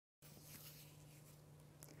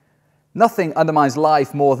Nothing undermines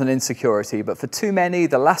life more than insecurity, but for too many,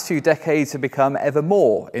 the last few decades have become ever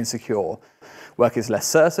more insecure. Work is less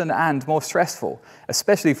certain and more stressful,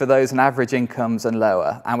 especially for those on average incomes and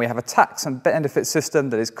lower, and we have a tax and benefit system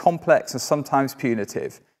that is complex and sometimes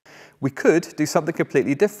punitive. We could do something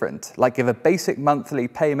completely different, like give a basic monthly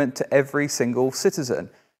payment to every single citizen.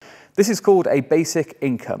 This is called a basic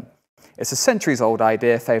income. It's a centuries-old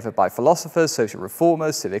idea favoured by philosophers, social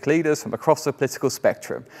reformers, civic leaders from across the political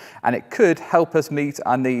spectrum, and it could help us meet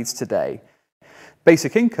our needs today.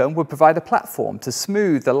 Basic income would provide a platform to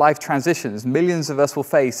smooth the life transitions millions of us will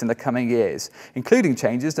face in the coming years, including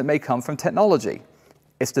changes that may come from technology.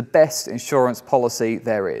 It's the best insurance policy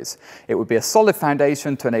there is. It would be a solid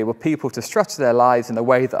foundation to enable people to structure their lives in a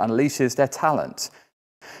way that unleashes their talents.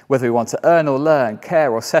 Whether we want to earn or learn,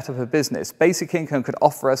 care or set up a business, basic income could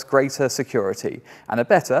offer us greater security and a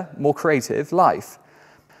better, more creative life.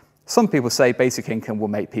 Some people say basic income will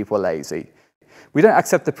make people lazy. We don't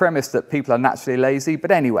accept the premise that people are naturally lazy,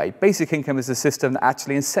 but anyway, basic income is a system that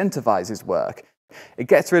actually incentivizes work. It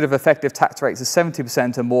gets rid of effective tax rates of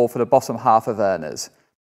 70% or more for the bottom half of earners.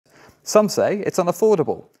 Some say it's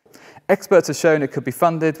unaffordable. Experts have shown it could be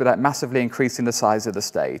funded without massively increasing the size of the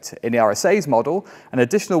state. In the RSA's model, an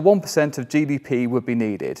additional 1% of GDP would be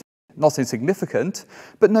needed. Not insignificant,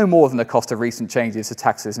 but no more than the cost of recent changes to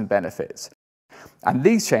taxes and benefits. And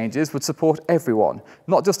these changes would support everyone,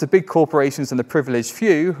 not just the big corporations and the privileged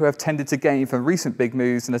few who have tended to gain from recent big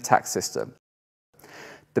moves in the tax system.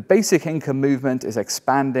 The basic income movement is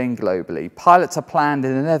expanding globally. Pilots are planned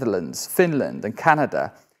in the Netherlands, Finland, and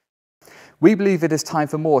Canada. We believe it is time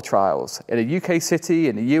for more trials, in a UK city,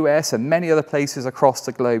 in the US, and many other places across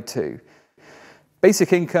the globe too.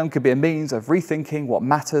 Basic income could be a means of rethinking what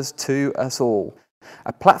matters to us all.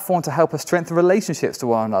 A platform to help us strengthen relationships to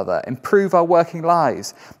one another, improve our working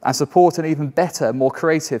lives, and support an even better, more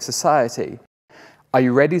creative society. Are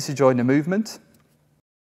you ready to join the movement?